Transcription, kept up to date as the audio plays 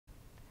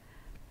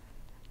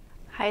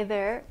Hi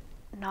there,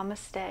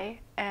 namaste,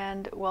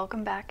 and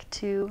welcome back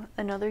to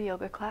another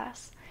yoga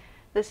class.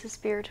 This is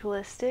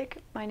Spiritualistik.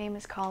 My name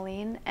is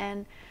Colleen,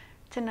 and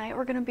tonight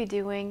we're going to be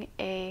doing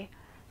a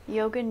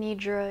Yoga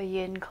Nidra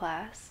Yin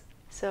class.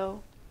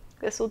 So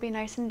this will be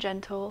nice and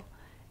gentle.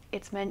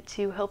 It's meant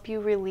to help you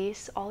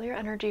release all your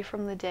energy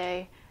from the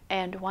day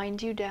and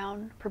wind you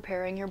down,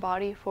 preparing your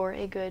body for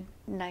a good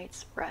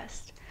night's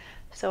rest.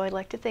 So I'd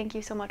like to thank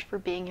you so much for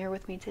being here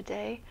with me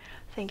today.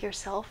 Thank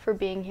yourself for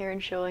being here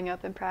and showing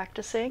up and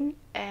practicing,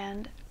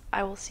 and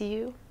I will see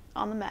you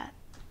on the mat.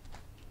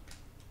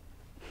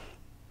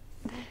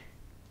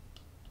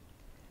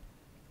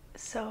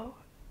 So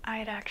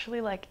I'd actually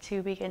like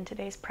to begin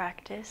today's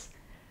practice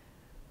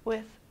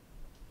with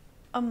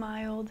a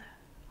mild,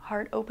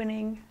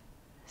 heart-opening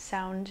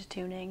sound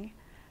tuning.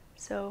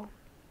 So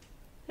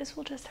this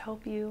will just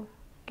help you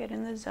get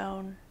in the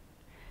zone.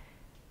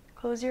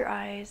 Close your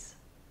eyes.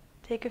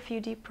 Take a few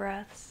deep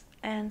breaths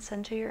and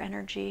center your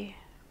energy.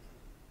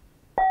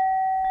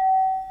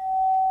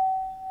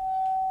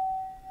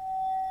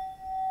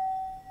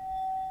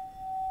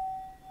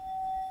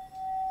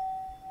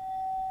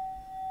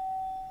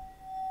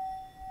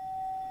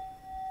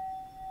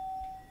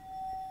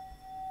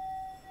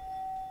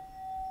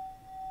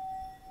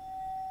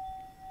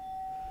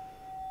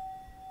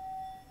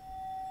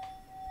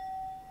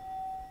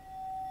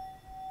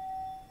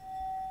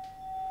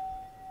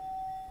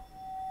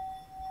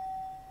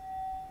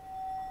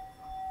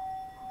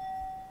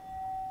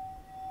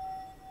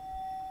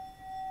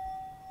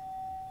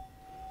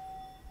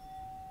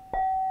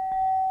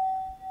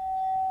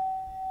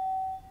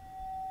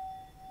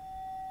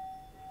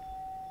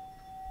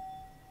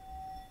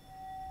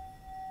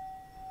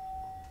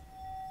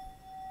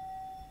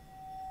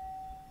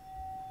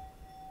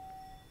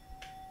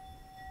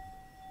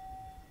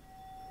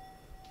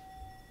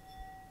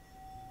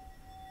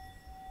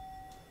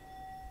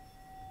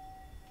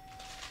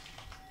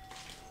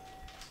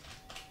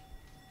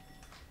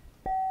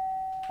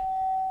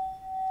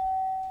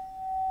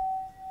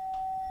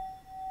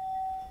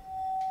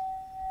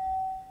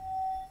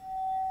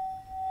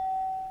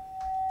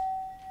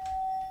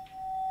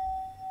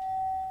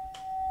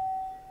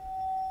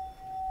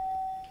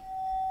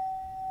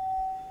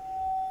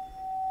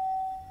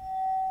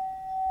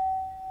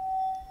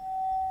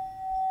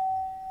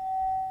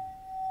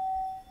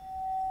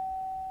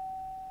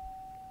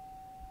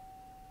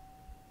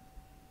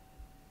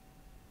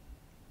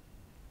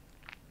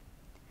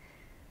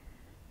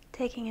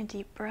 Taking a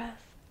deep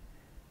breath,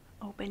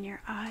 open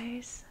your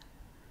eyes,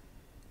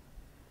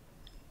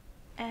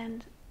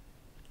 and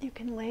you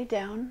can lay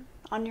down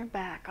on your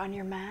back on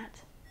your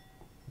mat.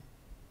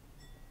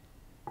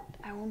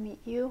 I will meet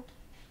you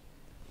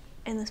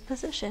in this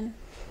position.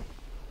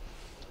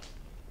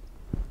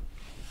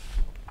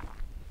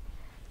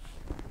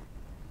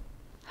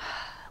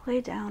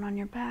 Lay down on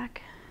your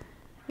back,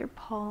 your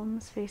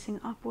palms facing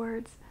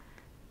upwards.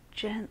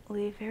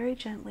 Gently, very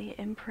gently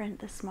imprint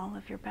the small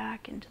of your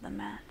back into the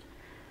mat.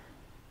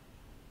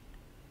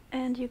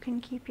 And you can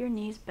keep your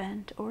knees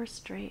bent or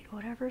straight,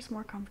 whatever is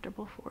more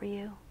comfortable for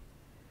you.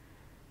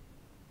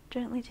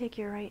 Gently take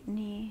your right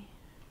knee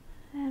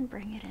and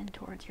bring it in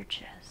towards your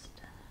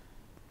chest.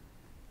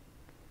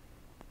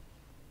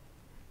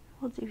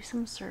 We'll do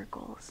some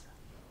circles,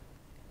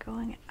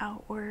 going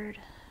outward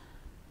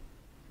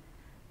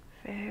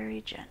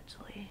very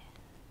gently.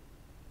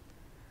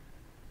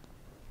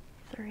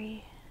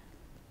 3,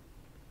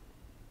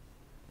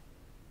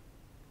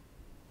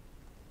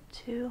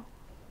 2,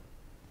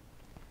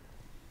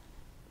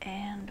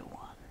 and 1.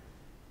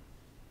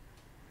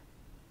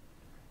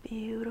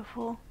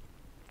 Beautiful.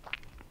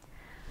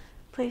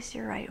 Place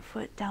your right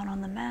foot down on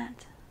the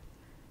mat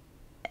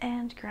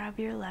and grab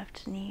your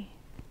left knee,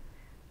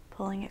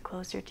 pulling it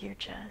closer to your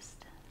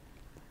chest.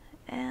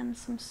 And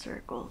some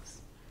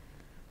circles.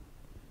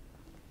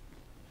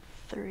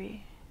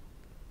 3,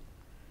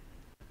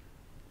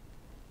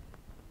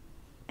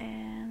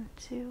 and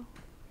 2,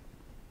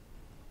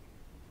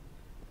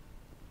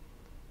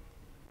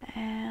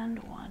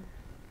 and 1.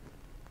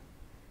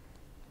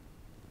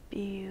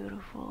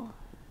 Beautiful.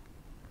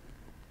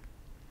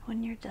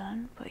 When you're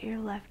done, put your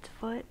left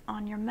foot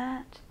on your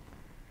mat,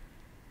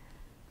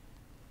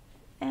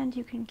 and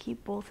you can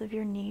keep both of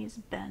your knees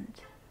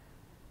bent.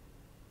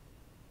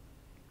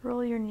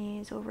 Roll your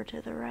knees over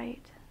to the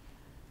right.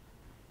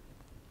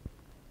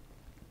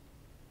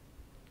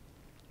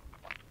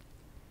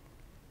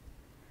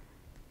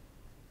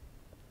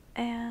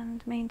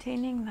 And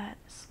maintaining that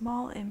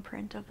small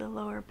imprint of the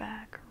lower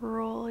back,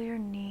 roll your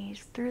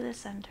knees through the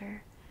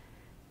center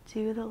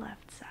to the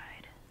left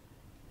side.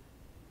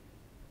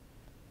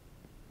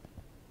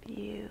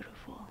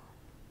 Beautiful.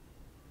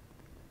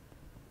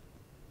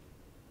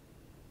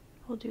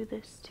 We'll do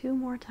this 2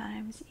 more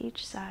times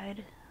each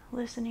side,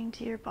 listening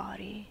to your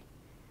body,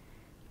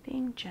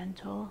 being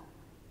gentle,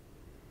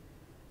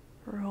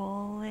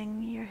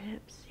 rolling your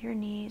hips, your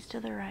knees to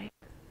the right.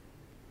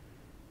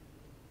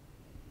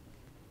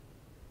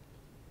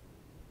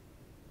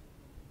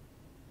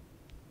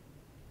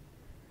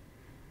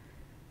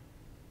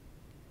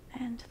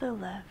 and to the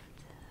left.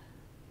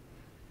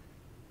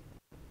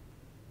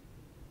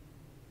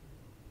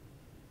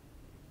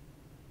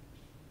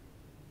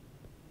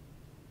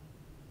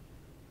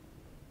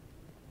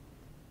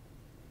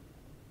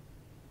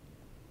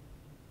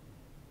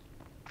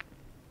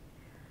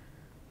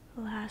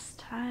 Last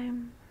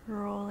time,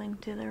 rolling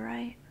to the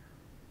right.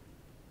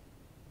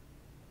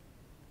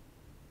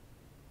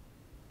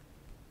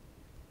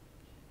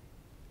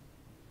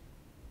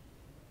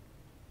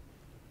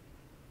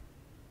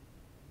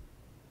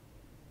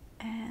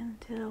 And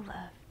to the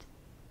left.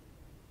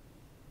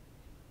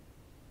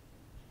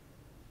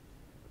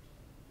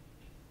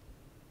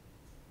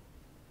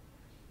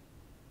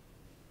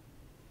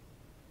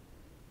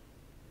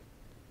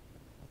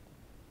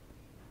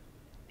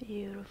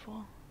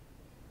 Beautiful.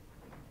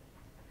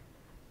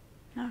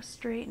 Now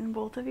straighten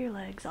both of your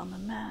legs on the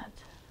mat.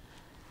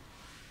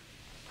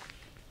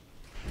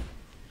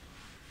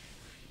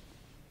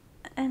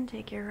 And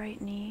take your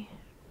right knee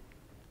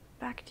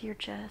back to your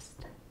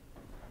chest.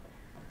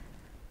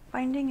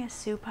 Finding a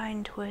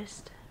supine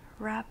twist,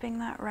 wrapping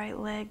that right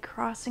leg,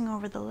 crossing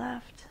over the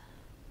left,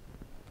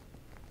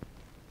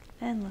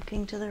 and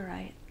looking to the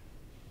right.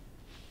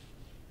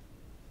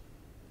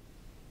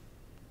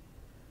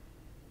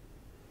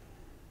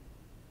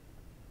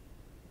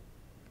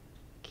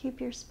 Keep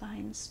your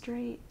spine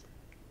straight.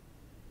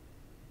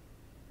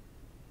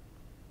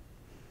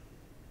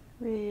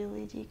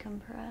 Really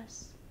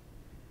decompress.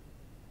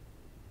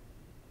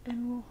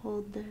 And we'll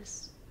hold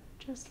this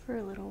just for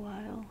a little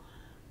while.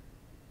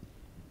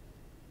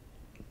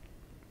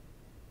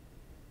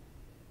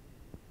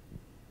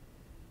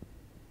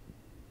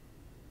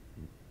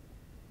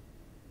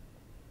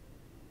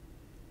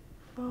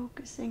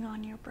 Focusing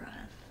on your breath.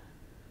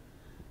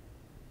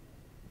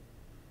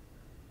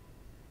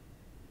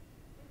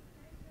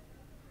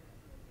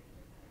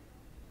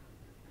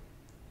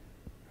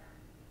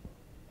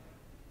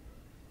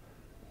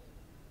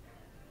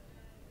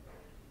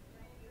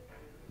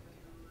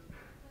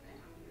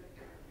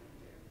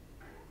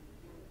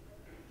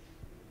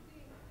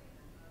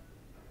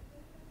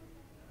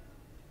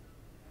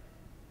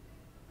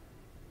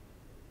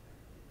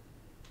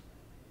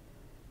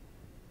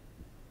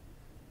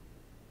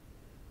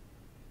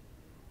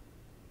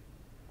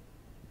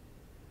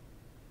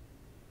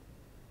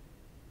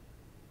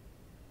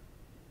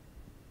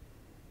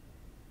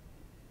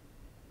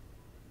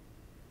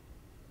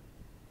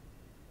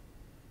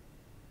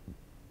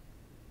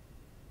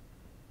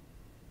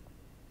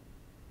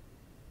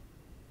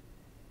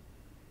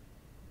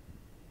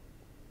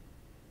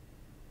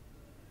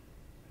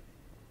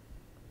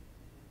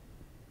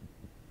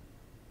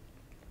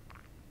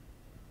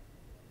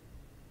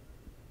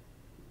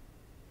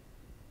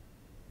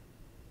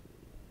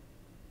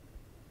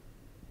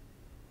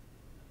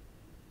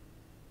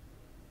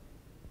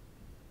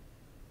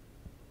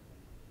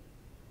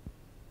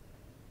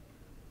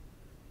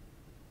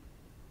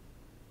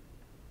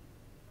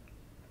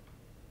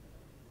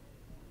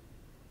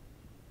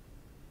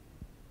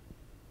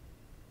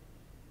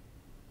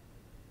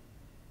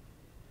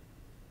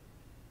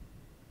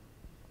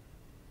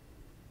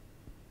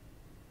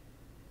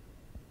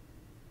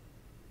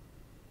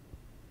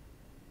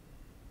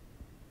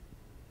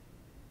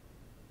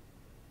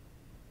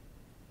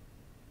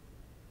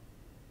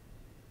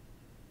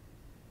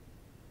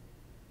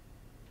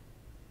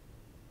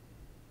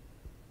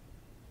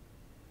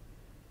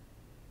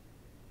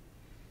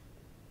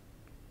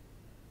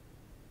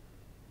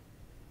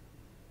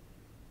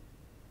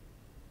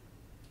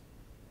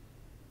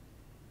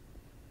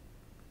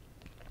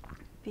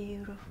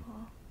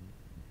 Beautiful.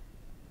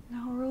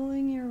 Now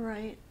rolling your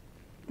right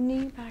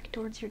knee back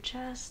towards your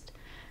chest,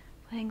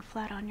 laying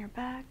flat on your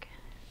back.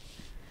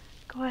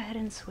 Go ahead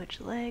and switch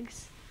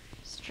legs,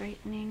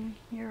 straightening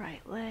your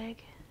right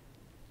leg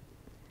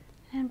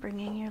and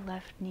bringing your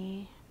left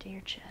knee to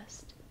your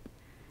chest.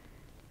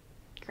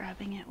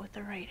 Grabbing it with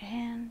the right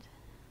hand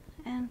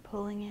and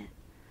pulling it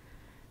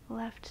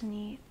left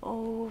knee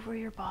over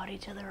your body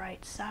to the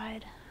right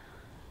side.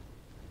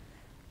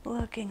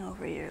 Looking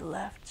over your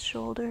left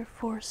shoulder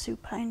for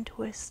supine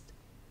twist.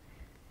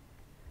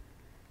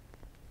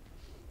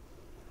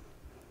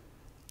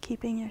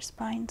 Keeping your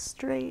spine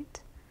straight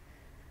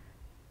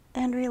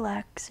and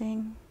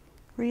relaxing,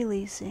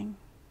 releasing.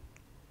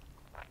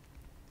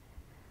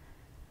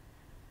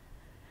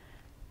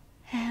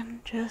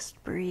 And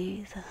just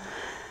breathe.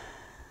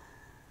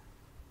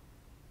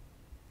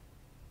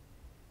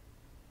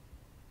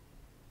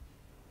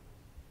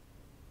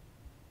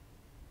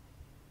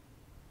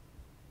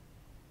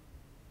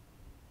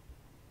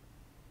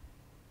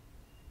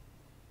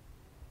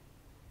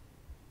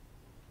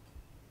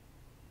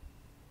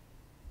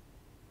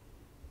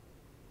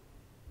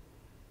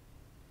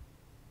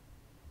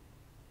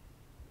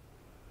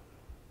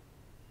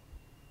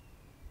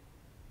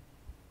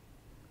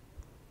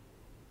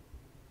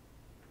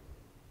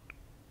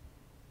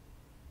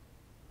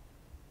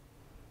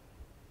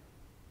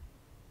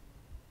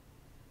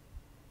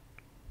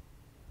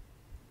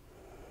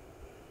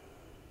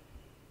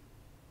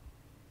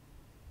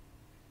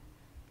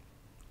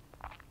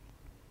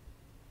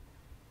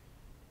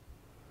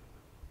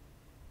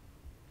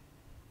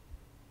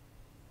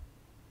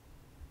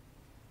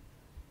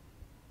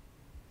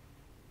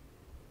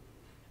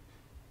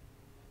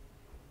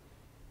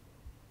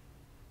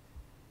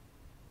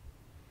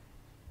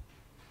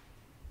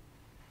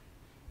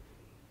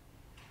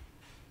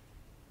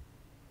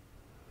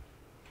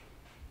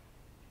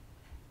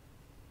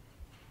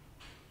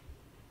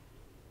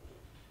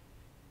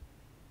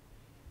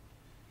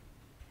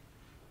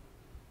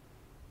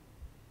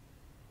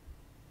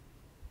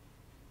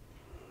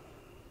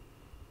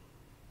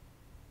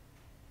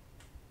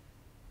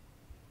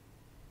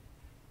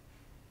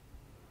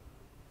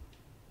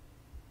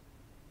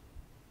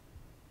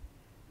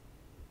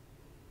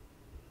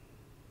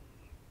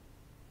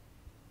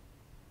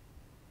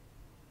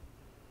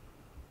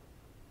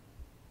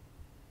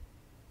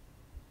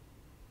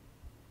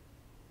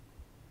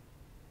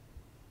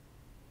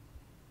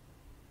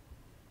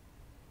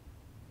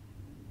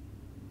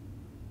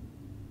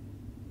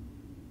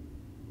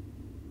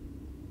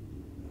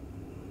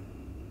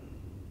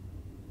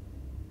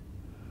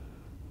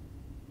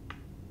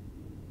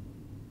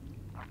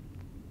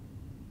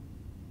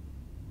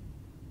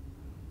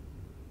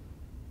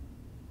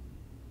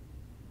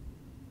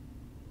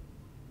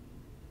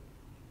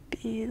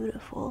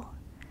 Beautiful.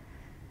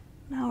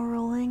 Now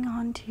rolling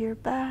onto your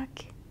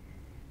back,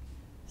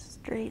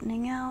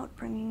 straightening out,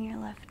 bringing your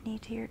left knee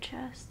to your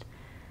chest.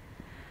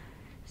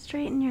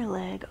 Straighten your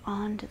leg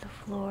onto the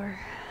floor,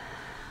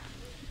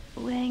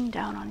 laying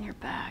down on your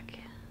back,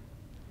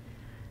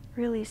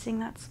 releasing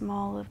that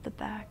small of the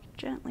back,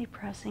 gently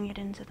pressing it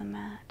into the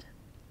mat.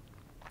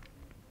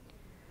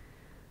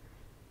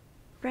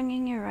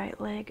 Bringing your right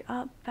leg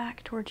up,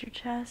 back towards your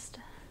chest.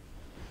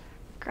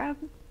 Grab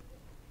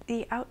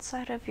the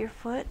outside of your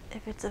foot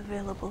if it's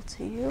available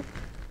to you,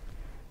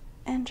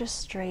 and just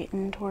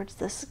straighten towards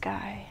the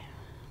sky.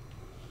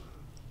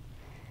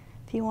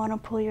 If you want to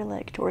pull your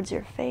leg towards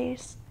your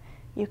face,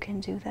 you can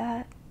do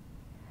that.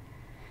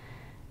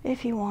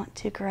 If you want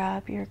to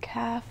grab your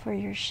calf or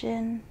your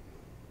shin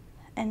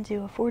and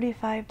do a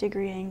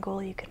 45-degree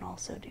angle, you can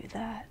also do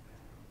that.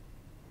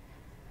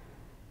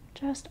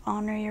 Just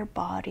honor your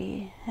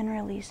body and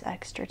release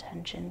extra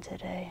tension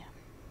today.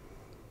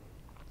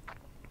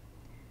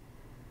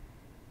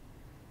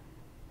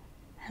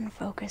 And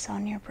focus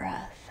on your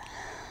breath.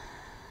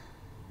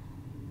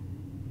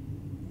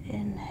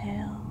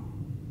 Inhale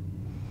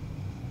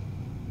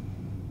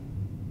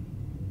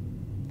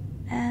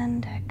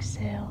and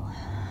exhale.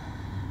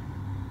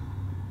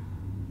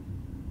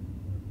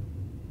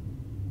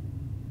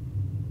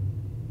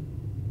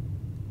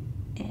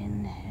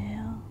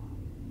 Inhale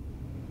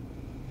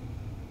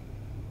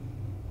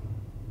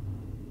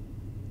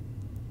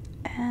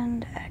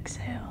and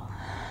exhale.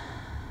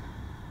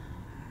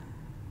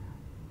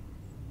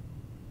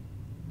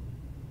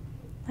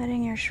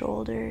 Letting your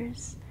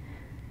shoulders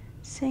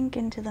sink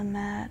into the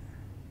mat,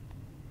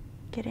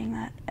 getting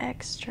that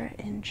extra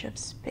inch of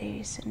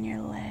space in your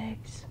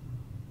legs.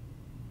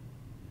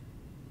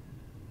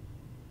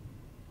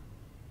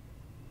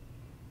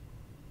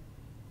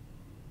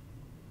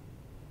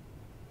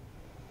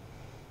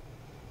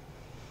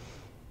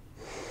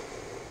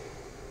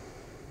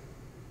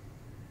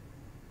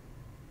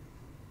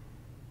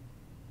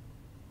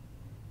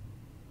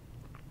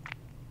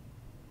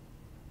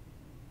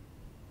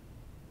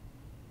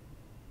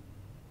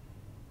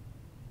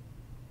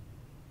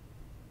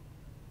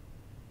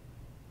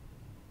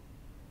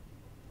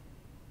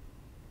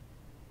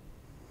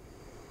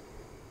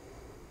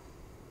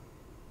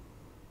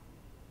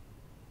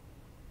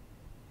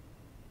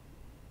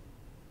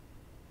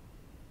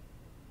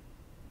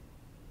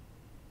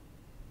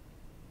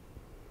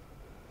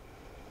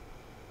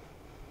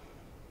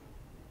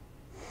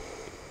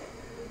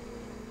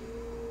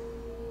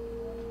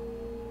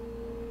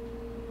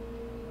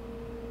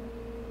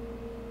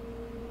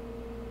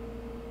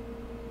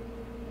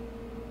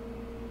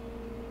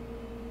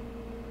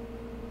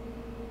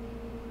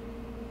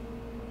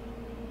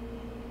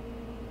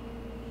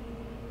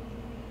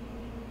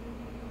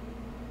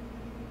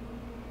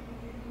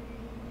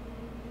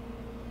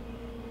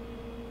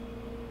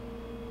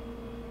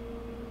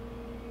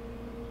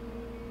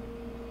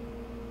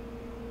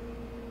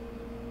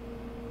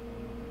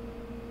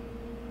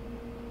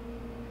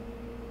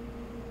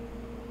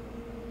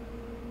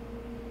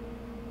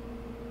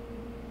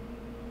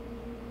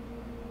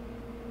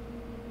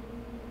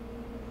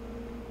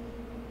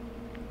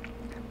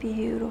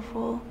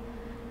 Beautiful.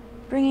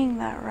 Bringing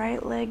that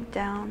right leg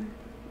down,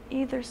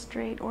 either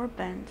straight or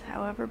bent,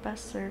 however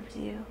best serves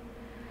you.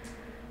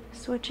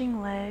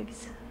 Switching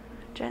legs,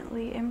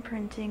 gently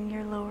imprinting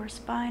your lower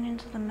spine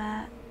into the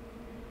mat,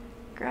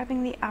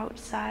 grabbing the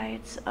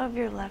outsides of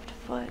your left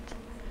foot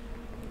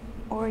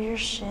or your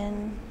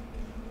shin,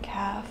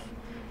 calf,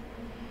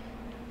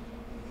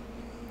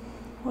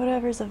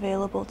 whatever's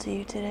available to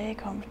you today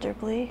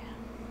comfortably.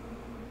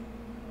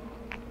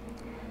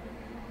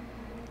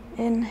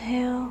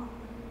 Inhale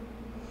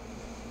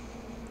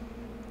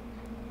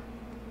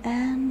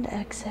and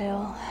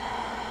exhale.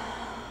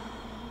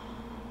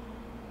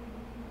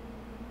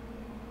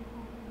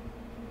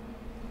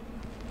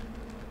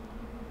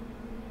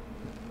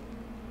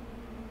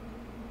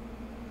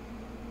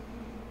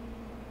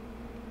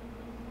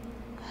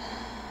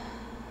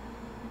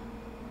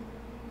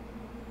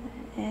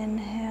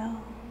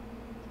 Inhale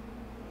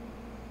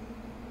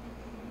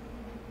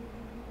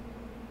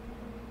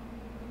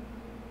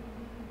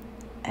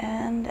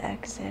and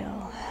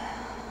exhale.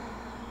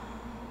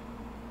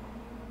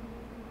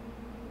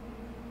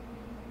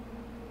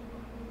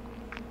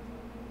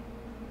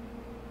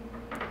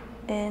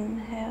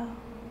 Inhale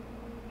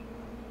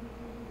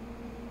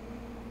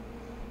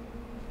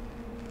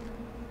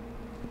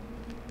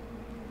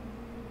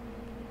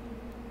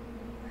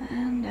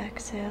and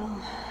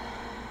exhale.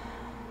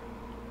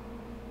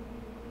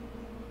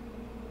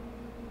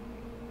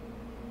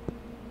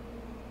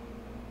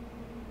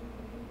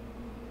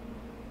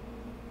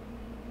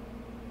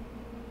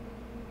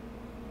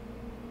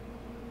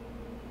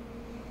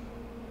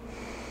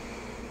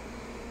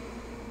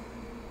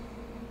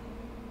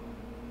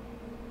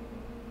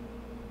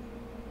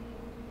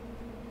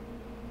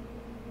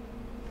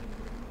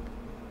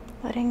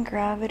 Letting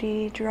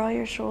gravity draw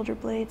your shoulder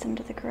blades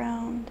into the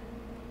ground.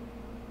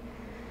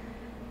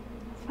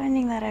 Find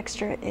Finding that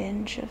extra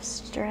inch of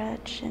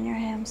stretch in your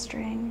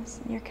hamstrings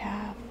and your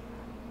calf.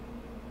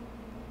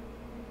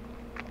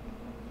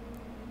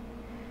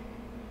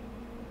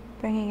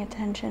 Bringing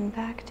attention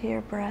back to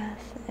your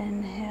breath.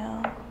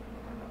 Inhale.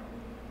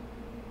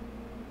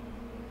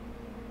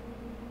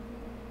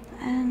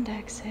 And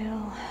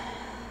exhale.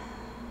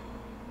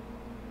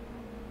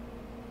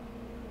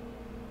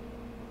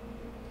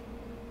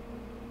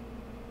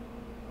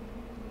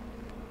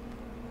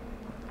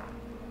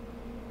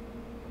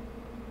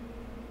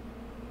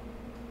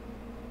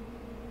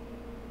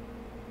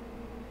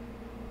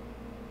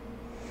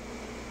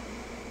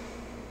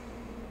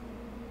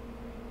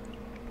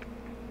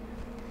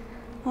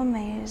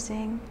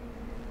 Amazing.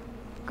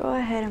 Go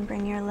ahead and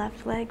bring your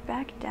left leg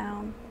back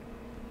down,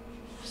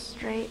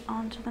 straight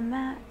onto the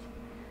mat,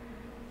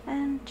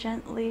 and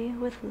gently,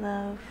 with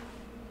love,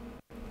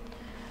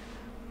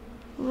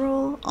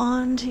 roll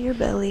onto your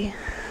belly.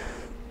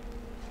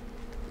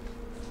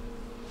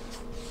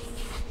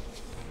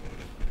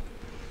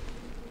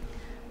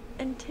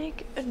 And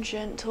take a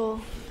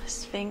gentle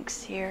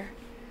sphinx here.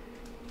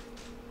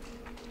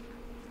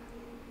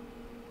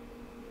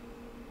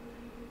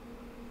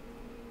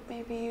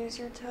 Maybe use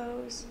your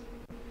toes.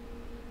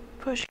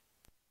 Push.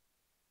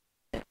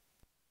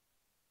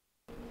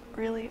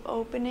 Really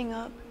opening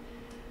up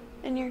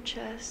in your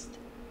chest,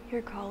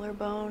 your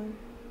collarbone,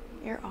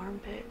 your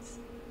armpits.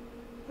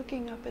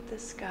 Looking up at the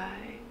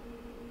sky.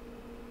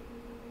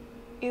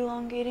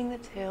 Elongating the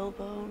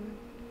tailbone.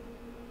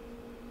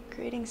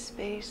 Creating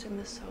space in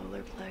the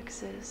solar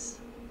plexus.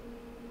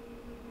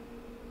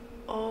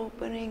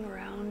 Opening,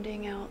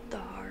 rounding out the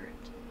heart.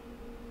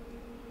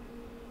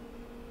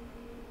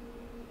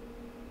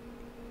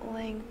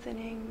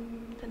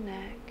 Lengthening the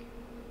neck,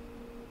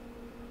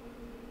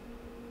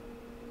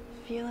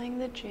 feeling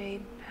the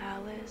jade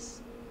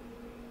palace,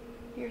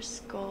 your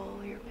skull,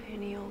 your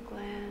pineal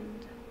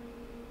gland,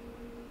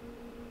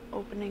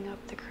 opening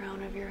up the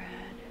crown of your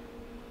head.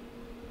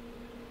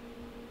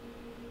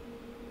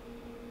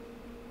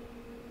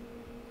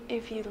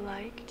 If you'd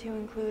like to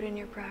include in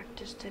your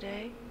practice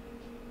today,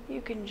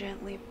 you can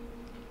gently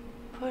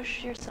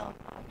push yourself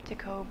up to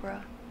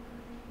Cobra.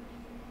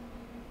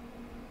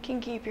 Can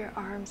keep your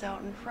arms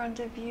out in front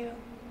of you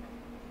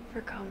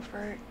for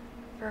comfort,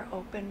 for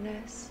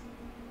openness.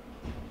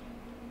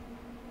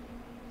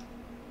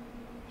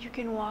 You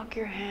can walk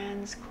your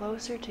hands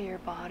closer to your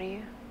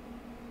body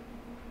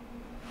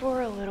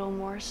for a little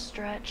more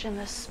stretch in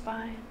the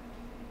spine.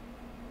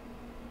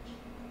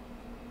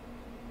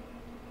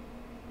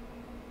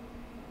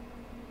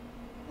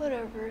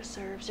 Whatever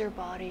serves your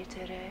body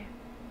today.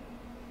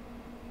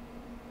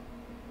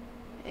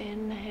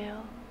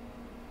 Inhale.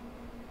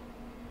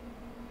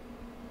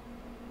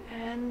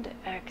 And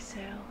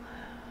exhale.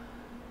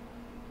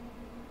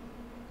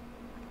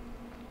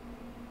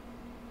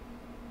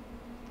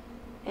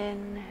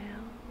 Inhale.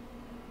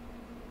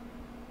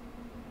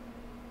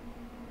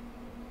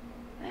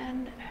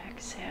 And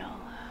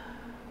exhale.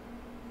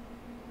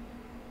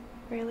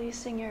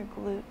 Releasing your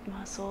glute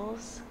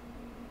muscles.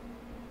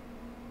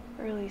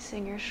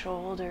 Releasing your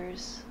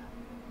shoulders.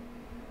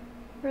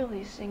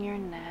 Releasing your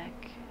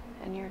neck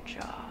and your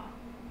jaw.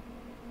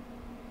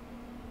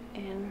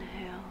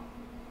 Inhale.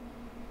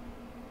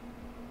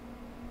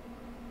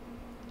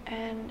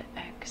 And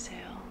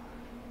exhale.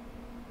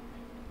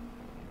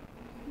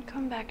 And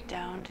come back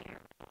down to your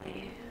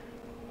belly.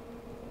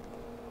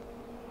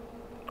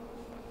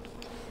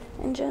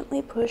 And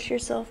gently push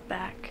yourself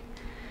back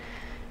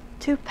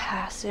to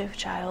passive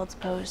child's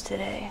pose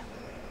today.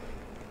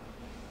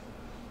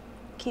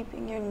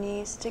 Keeping your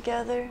knees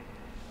together,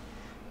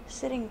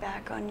 sitting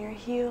back on your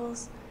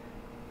heels,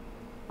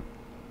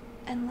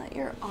 and let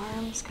your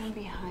arms come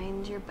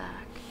behind your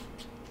back.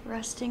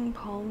 Resting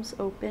palms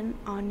open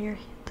on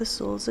the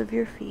soles of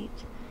your feet.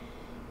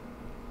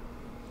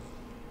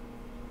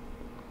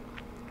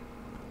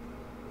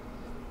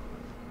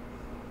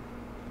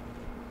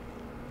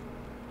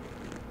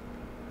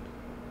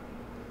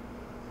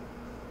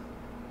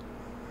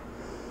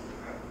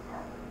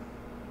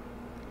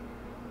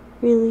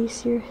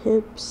 Release your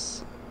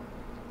hips.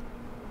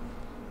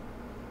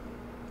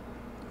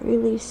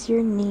 Release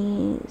your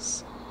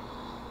knees.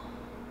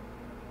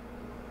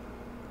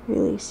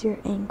 Release your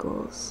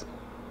ankles.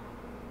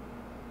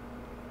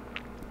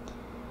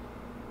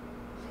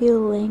 Feel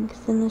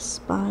length in the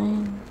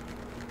spine.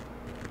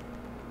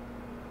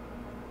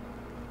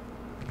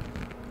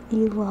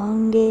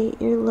 Elongate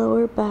your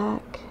lower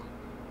back,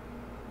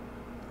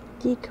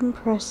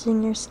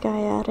 decompressing your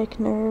sciatic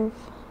nerve.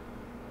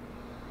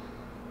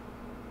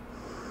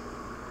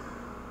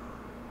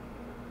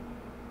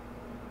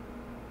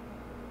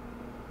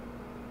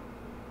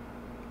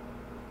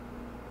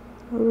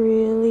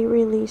 Really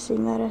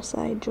releasing that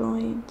SI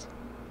joint.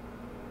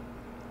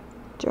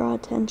 Draw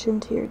attention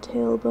to your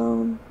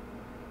tailbone.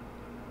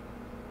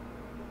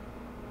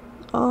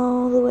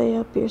 All the way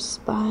up your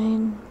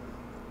spine,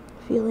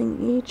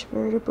 feeling each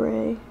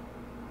vertebrae.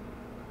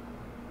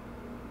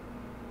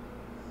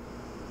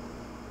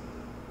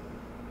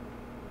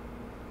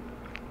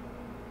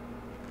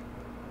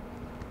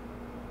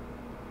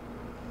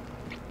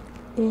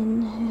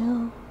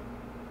 Inhale.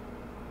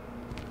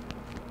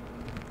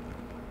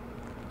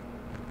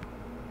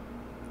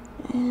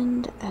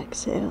 And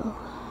exhale.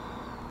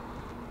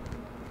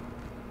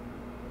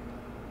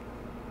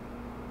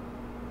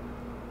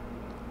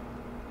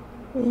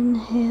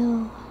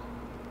 Inhale.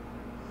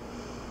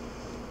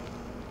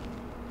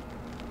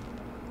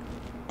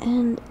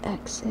 And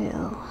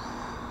exhale.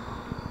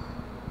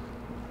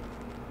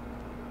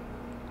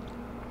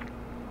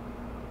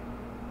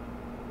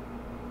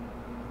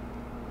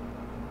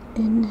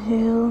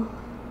 Inhale.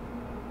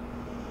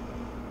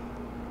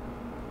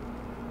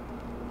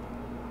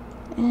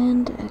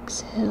 And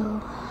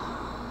exhale.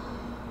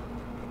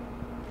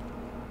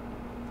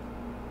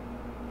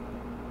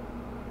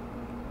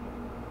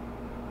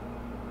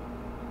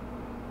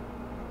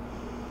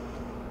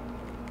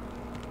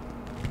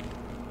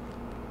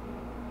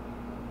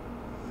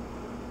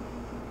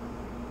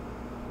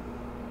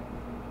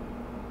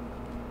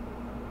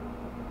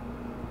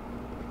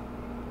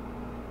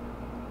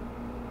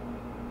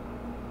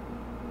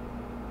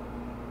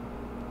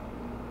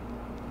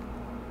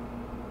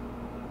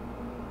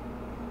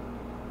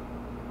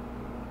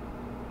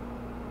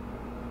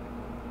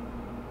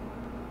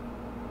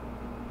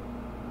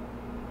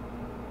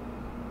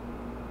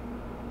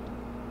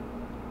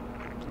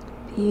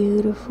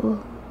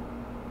 Beautiful.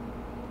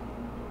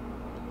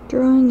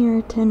 Drawing your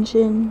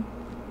attention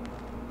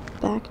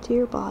back to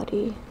your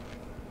body.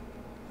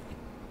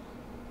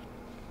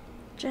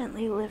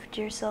 Gently lift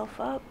yourself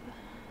up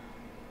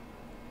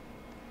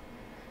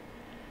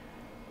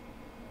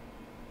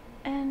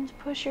and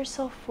push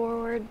yourself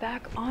forward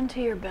back onto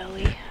your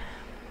belly,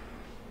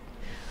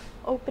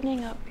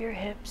 opening up your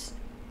hips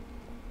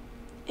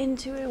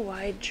into a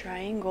wide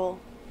triangle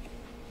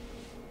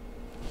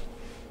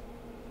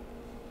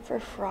for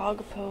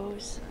frog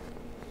pose.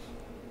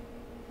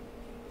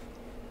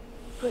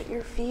 Put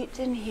your feet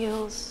and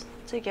heels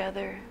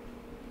together.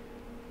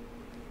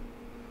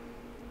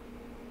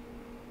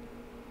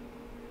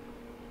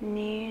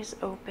 Knees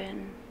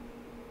open.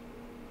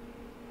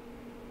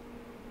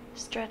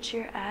 Stretch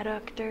your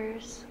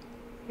adductors,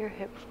 your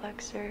hip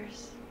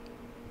flexors.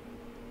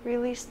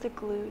 Release the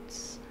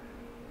glutes.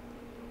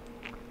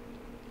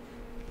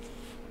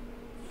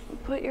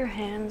 Put your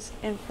hands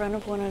in front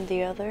of one of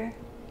the other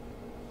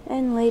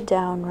and lay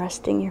down,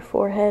 resting your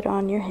forehead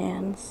on your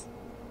hands.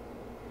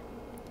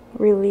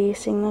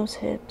 Releasing those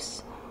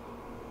hips.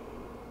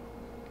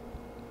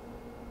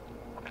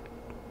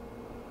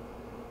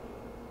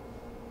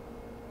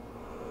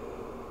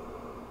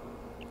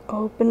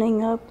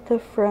 Opening up the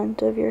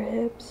front of your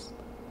hips,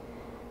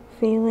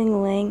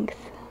 feeling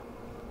length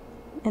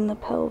in the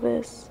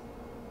pelvis.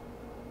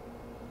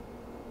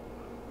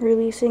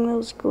 Releasing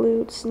those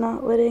glutes,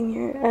 not letting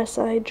your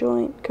SI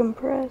joint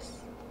compress.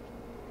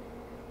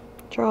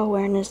 Draw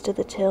awareness to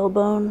the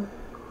tailbone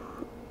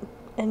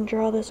and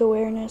draw this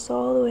awareness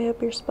all the way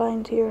up your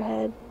spine to your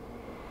head,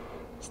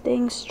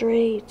 staying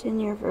straight in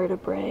your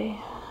vertebrae.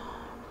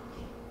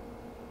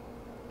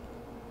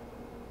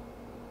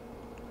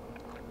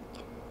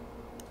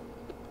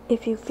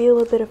 If you feel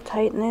a bit of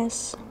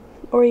tightness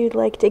or you'd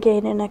like to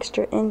gain an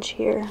extra inch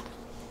here,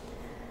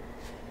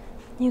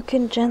 you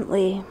can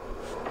gently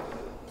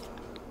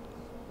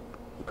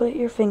put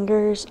your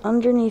fingers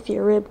underneath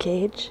your rib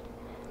cage,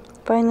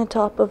 find the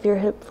top of your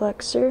hip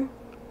flexor,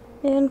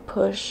 and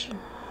push.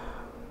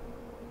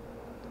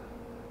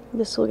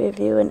 This will give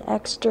you an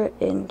extra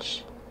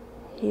inch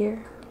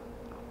here.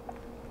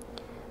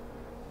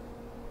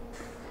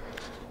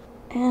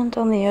 And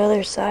on the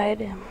other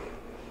side,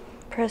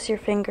 press your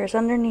fingers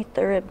underneath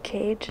the rib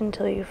cage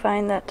until you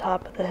find that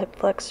top of the hip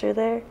flexor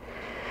there,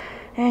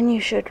 and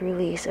you should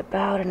release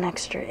about an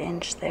extra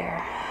inch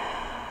there.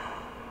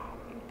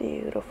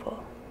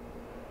 Beautiful.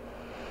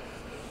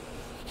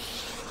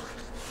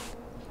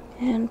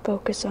 And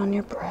focus on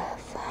your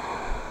breath.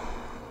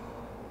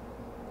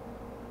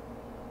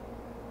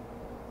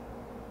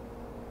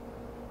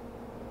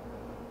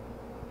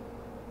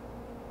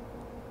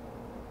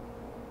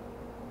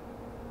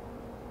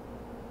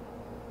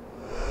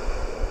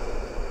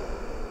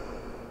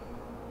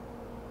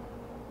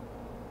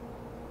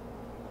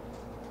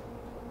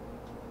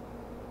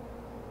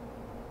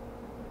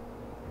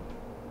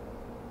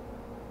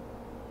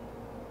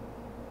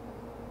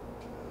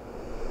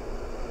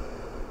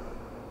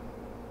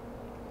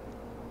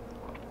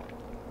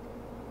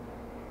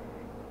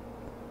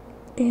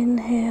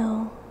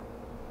 Inhale.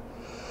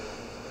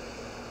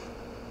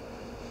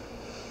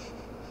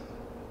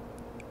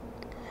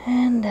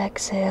 And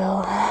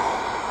exhale.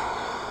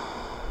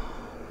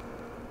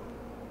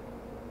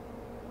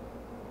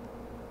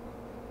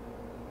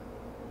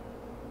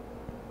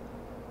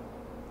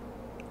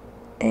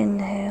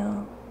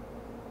 Inhale.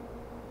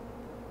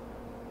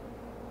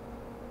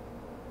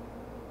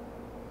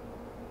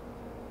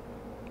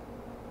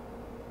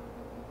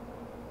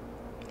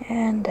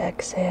 And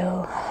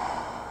exhale.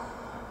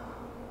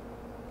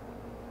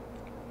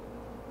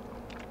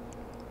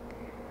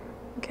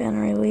 Again,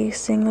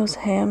 releasing those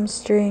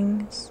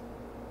hamstrings,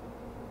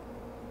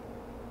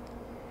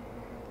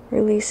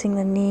 releasing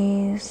the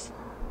knees,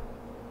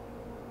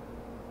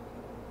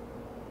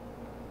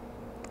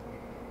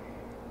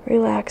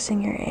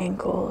 Relaxing your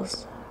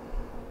ankles.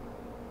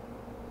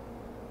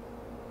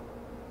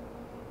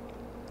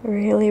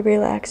 Really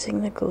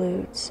relaxing the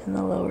glutes and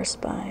the lower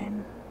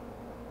spine.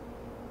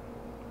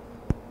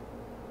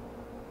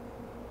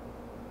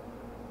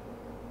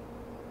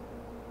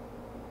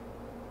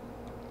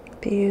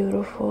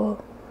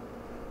 Beautiful.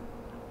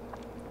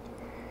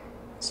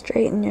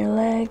 Straighten your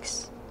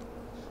legs.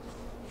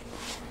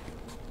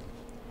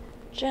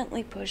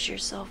 Gently push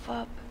yourself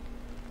up.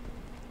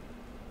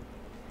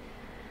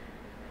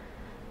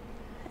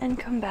 And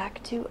come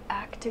back to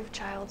active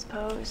child's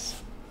pose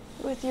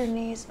with your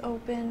knees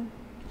open,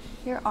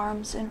 your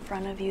arms in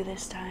front of you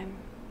this time.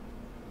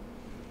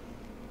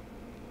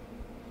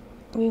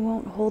 We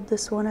won't hold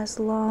this one as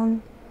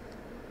long.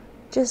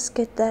 Just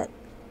get that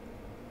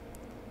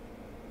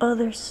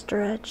other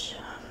stretch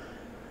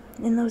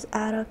in those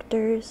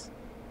adductors.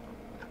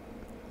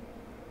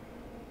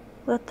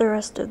 Let the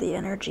rest of the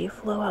energy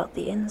flow out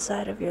the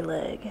inside of your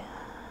leg.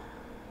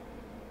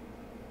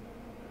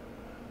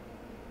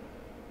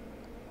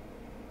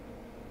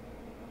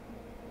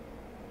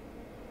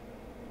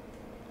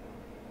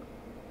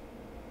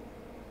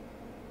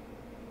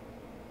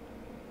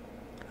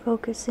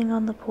 Focusing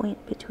on the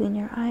point between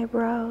your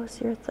eyebrows,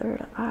 your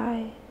third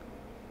eye,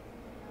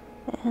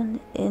 and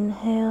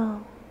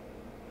inhale.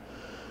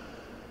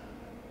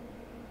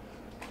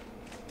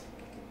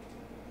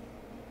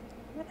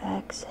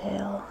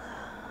 Exhale.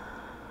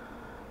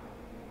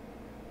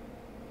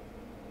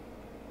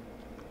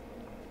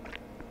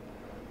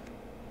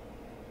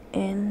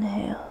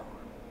 Inhale.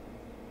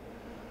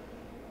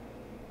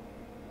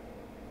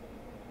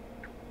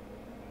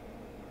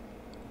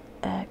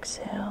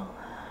 Exhale.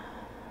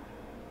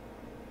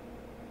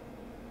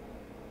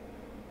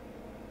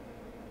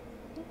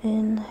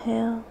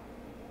 Inhale.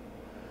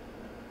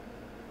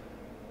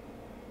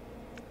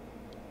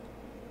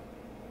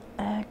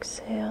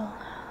 Exhale.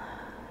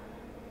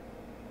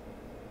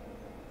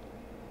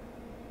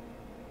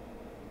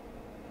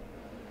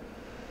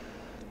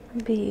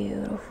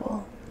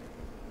 Beautiful.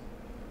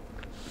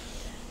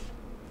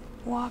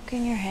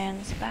 Walking your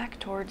hands back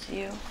towards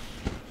you,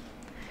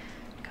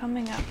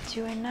 coming up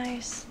to a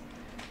nice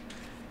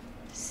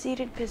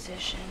seated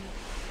position.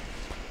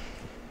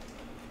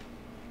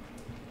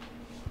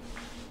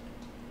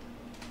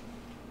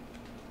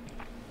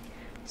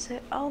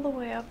 Sit all the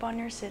way up on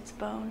your sits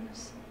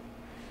bones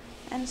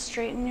and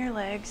straighten your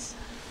legs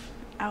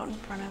out in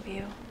front of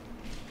you.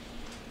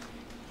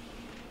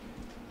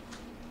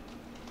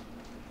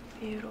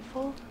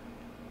 Beautiful.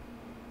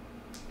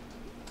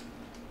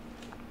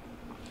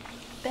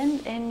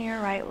 Bend in your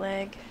right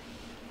leg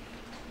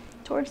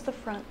towards the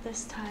front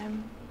this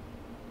time.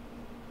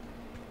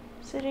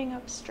 Sitting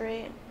up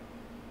straight.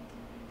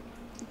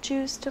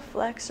 Choose to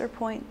flex or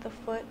point the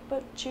foot,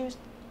 but choose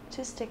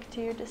to stick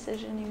to your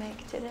decision you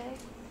make today.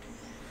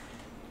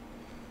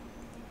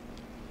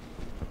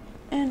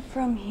 And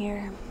from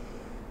here,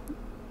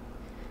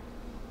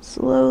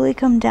 slowly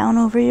come down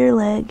over your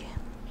leg.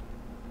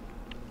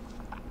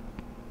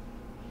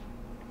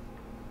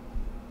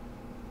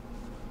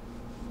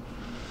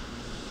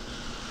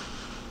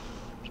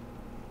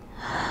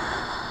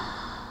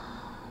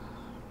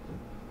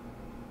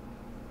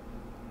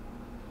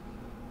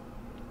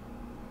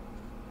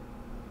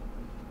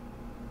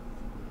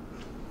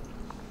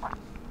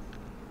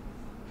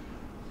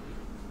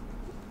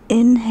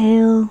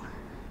 Inhale.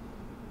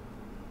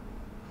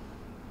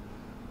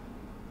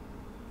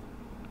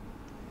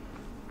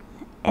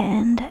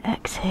 And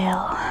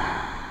exhale.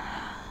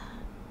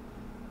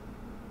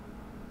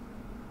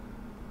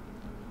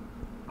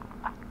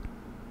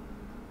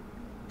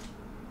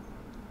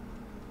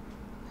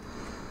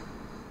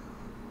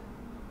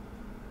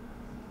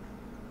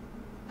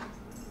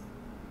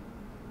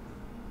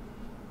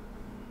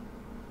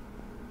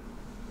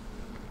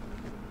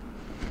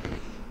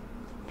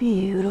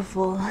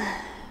 Beautiful.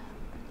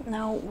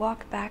 Now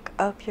walk back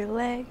up your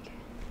leg.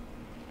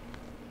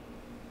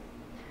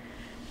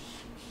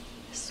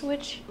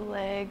 Switch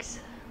legs,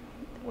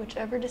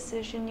 whichever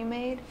decision you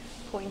made,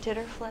 pointed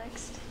or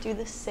flexed. Do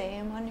the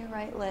same on your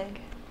right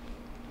leg.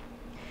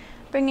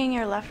 Bringing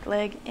your left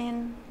leg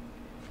in,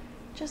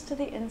 just to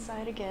the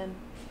inside again.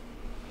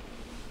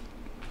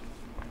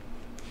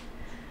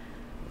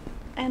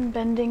 And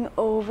bending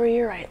over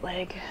your right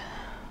leg.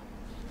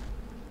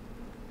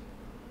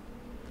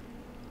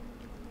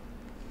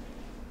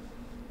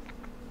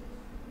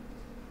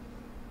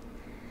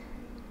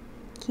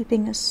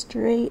 Keeping a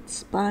straight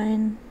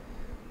spine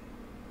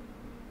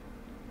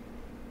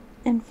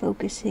and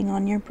focusing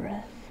on your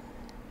breath.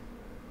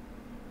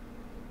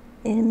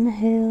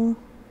 Inhale.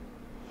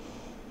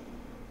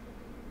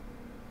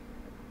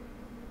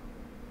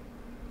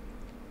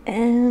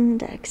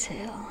 And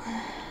exhale.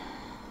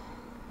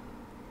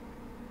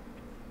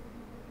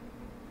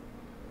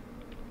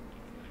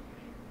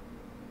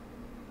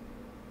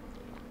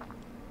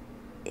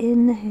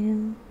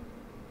 Inhale.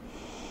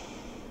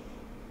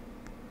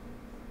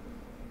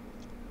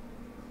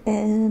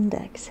 And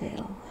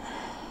exhale.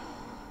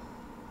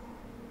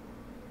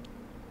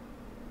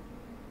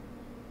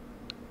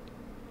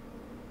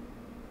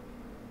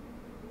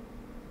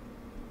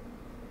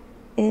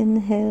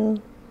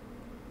 Inhale.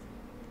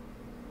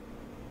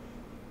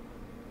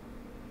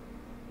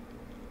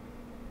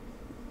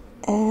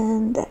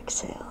 And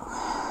exhale.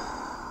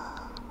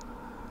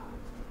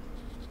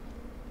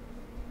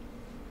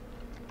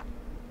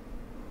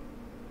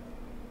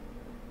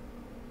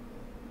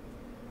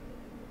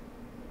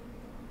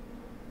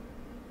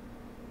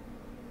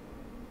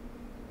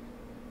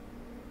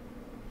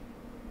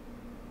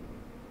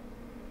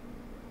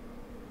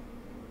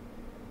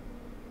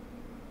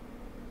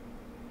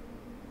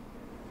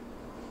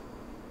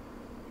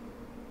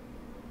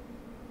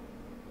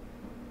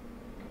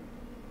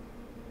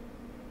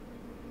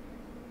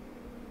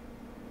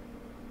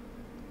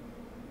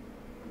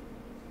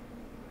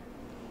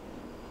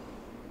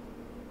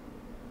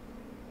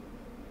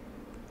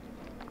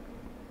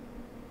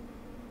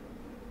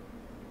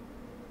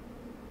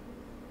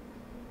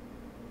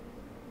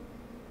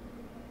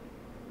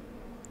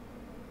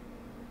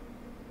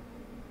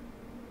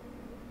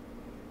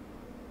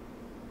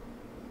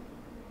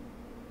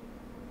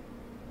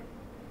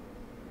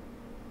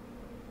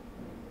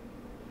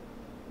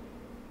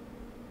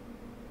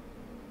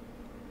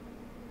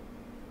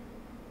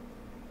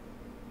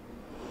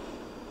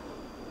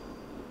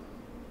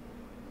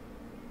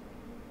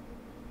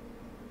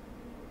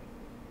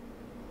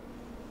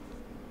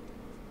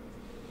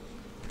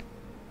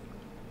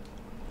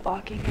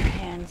 Walking your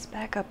hands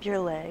back up your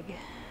leg.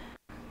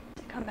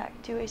 Come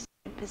back to a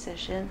seated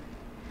position.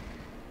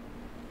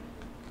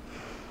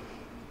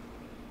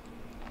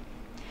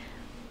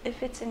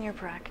 If it's in your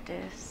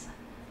practice,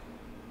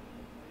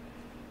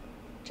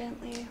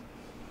 gently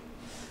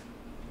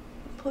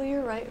pull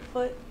your right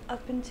foot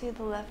up into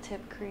the left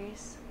hip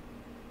crease,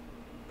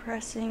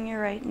 pressing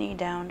your right knee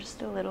down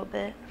just a little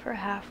bit for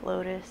half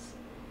lotus.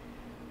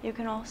 You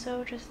can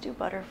also just do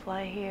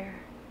butterfly here,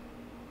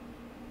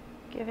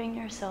 giving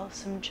yourself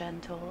some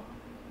gentle,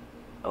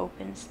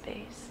 open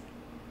space.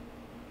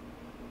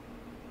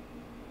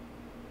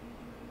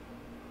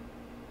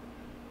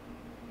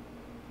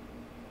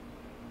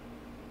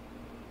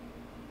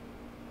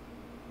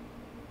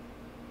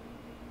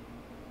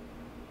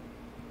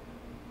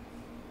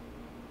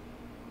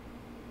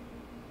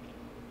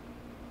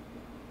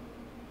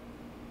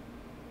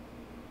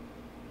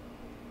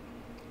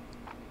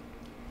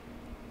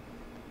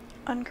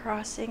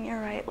 Uncrossing your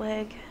right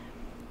leg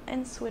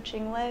and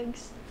switching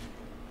legs,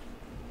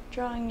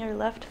 drawing your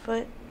left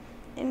foot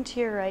into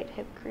your right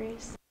hip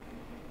crease,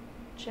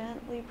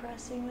 gently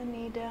pressing the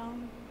knee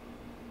down.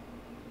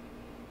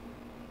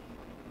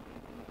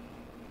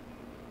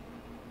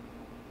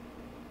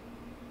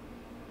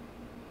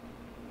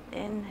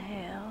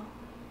 Inhale.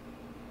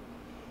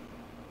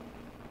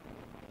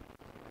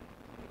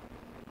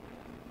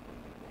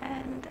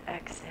 And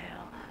exhale.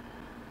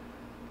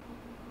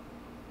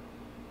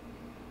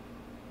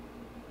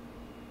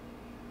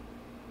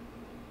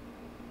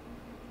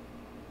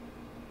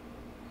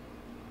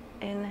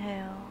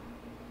 Inhale.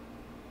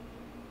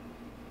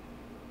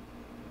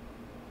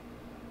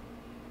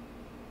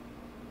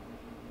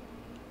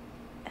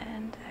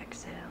 And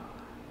exhale.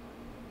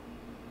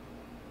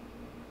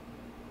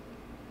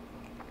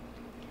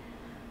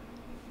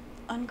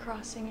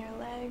 Uncrossing your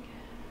leg.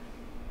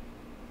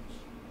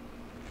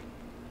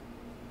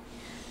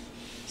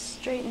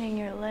 Straightening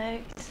your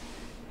legs.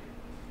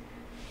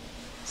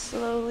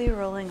 Slowly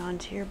rolling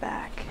onto your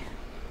back.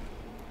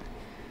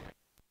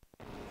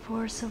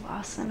 For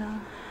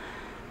Savasana.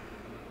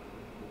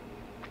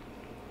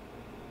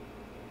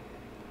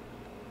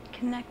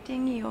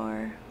 Connecting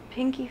your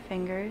pinky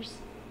fingers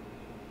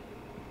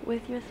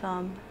with your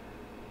thumb.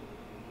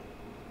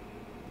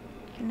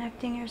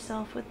 Connecting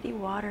yourself with the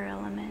water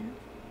element.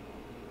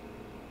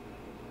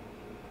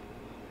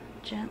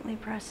 Gently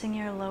pressing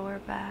your lower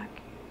back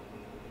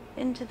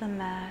into the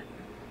mat.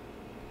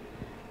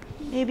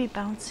 Maybe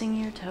bouncing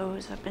your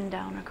toes up and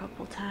down a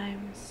couple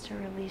times to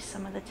release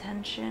some of the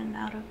tension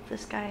out of the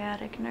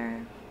sciatic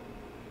nerve.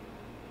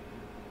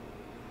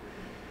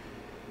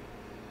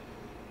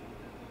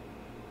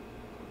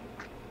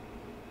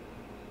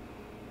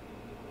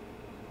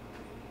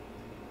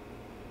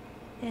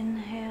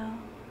 Inhale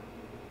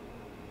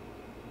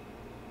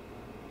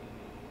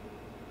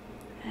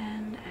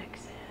and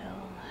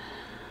exhale.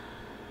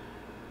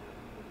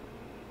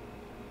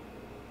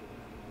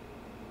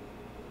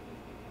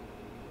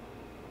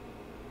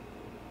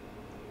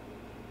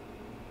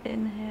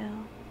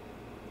 Inhale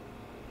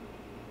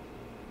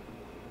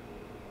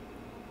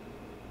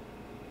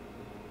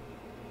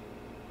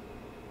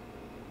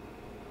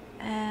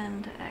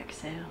and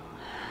exhale.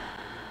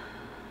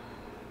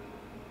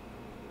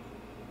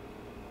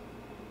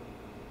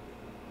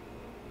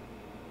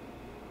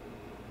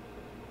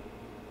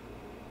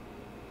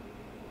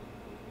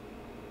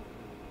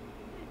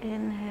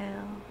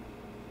 Inhale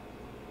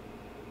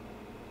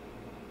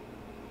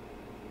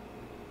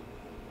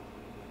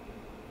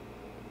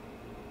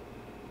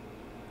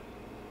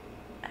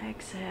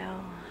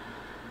exhale.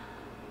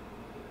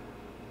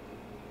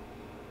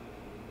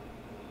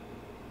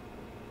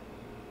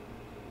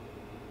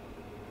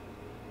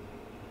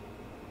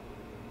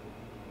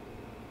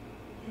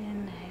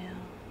 Inhale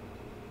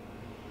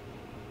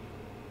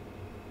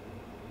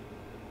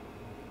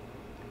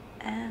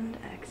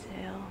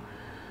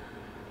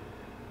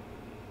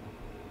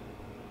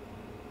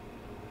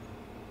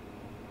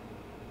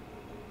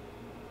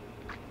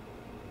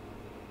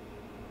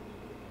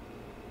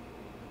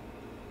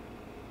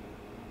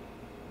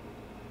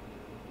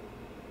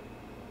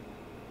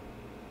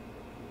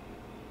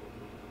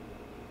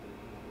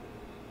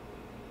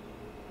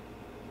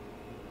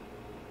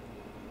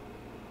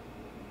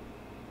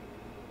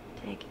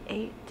Take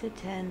 8 to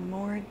 10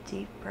 more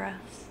deep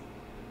breaths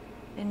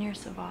in your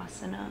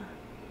Savasana,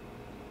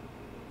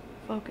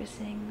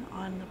 focusing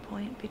on the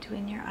point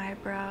between your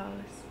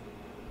eyebrows,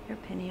 your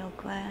pineal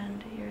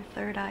gland, your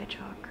third eye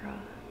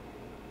chakra.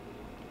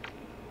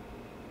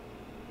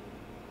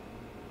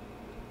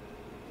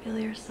 Feel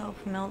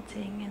yourself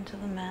melting into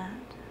the mat.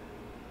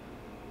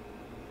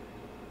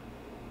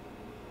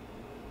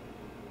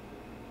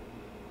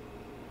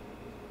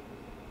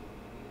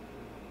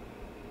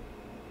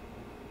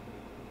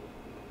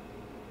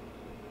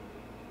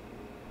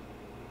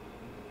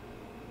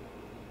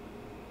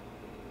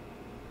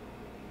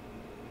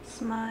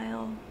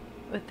 Smile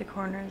with the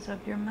corners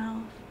of your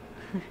mouth.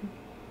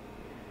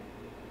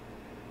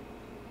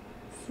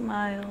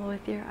 Smile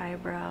with your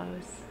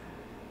eyebrows.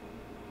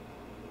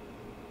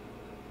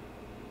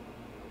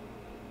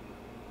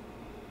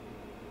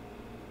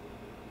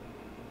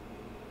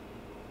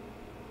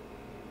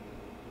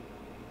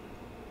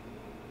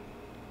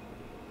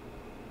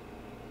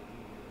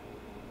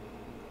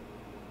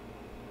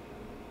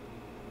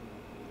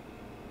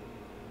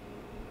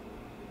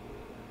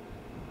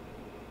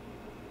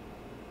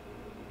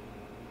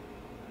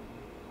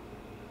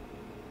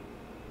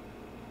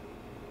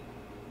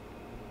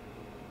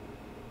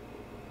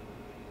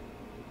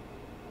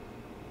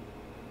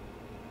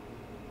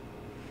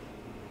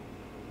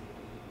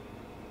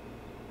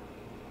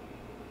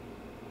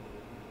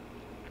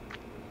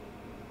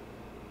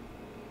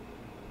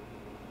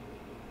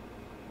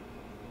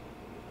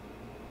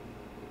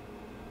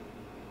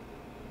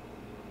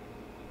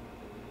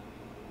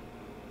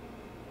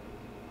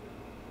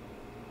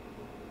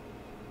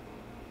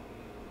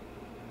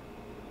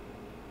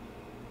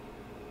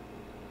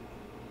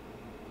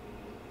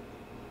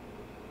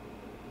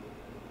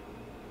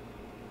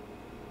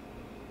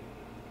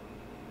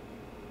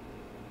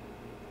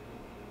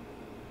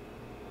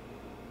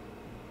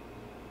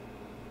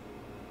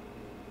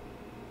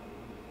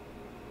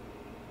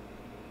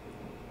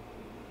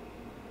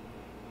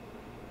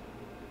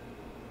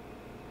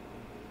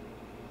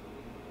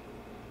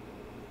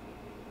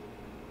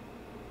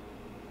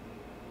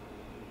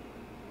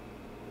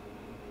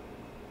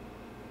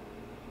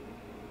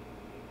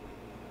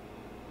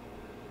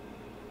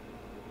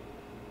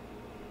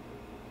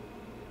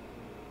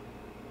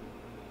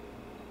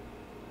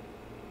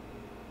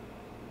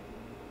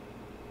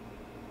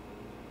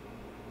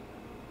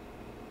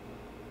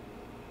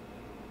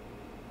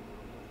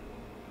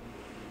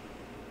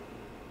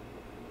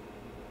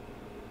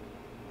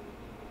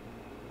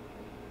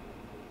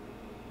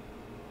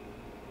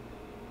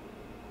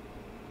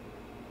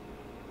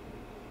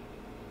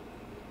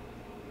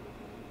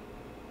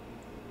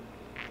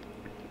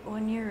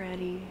 When you're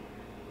ready,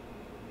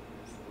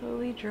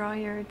 slowly draw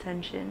your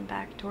attention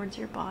back towards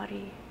your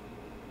body,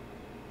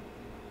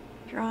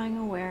 drawing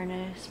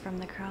awareness from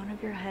the crown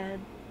of your head,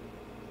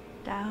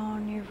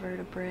 down your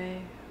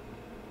vertebrae,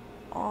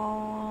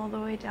 all the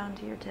way down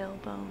to your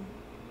tailbone,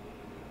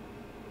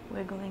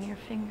 wiggling your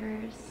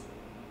fingers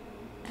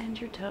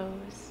and your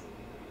toes,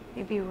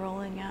 maybe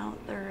rolling out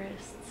the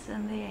wrists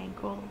and the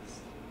ankles.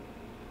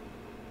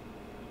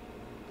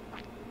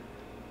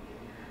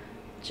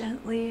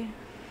 Gently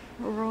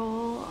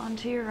roll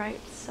onto your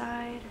right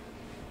side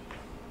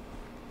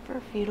for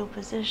fetal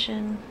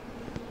position.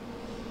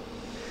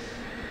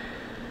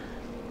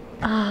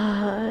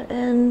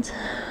 And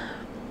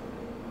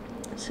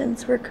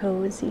since we're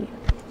cozy,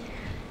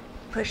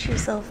 push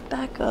yourself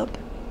back up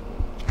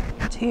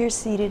to your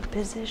seated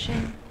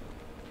position.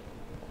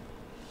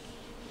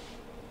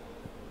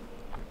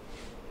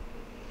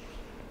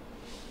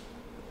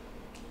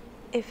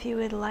 If you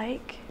would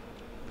like,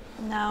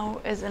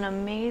 now is an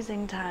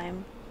amazing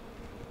time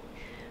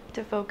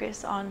to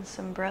focus on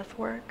some breath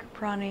work,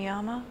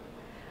 pranayama,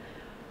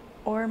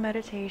 or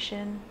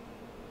meditation.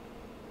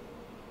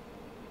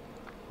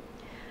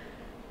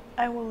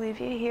 I will leave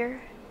you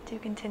here to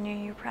continue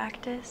your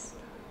practice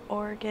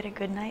or get a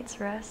good night's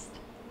rest.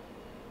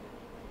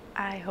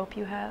 I hope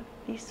you have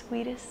the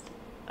sweetest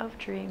of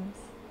dreams.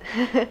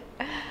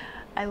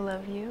 I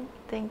love you.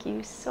 Thank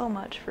you so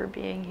much for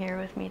being here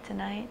with me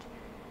tonight.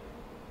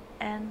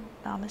 And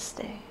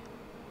namaste.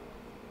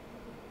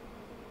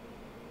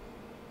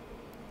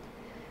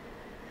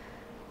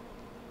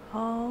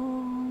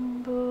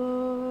 Om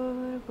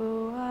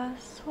Bhurrbhuva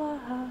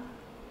Swaha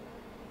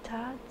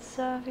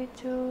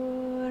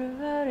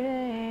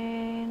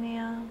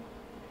Tatsaviturvarenyam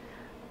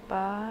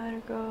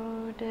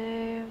Bhargo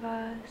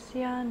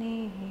Devasya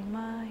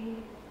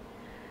Dhimahi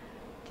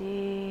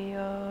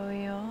Dhiyo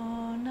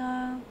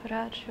Yona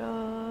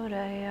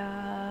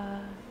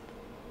Prachodayat.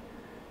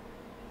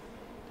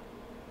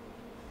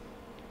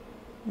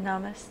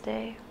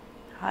 Namaste.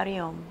 Hari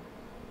Om.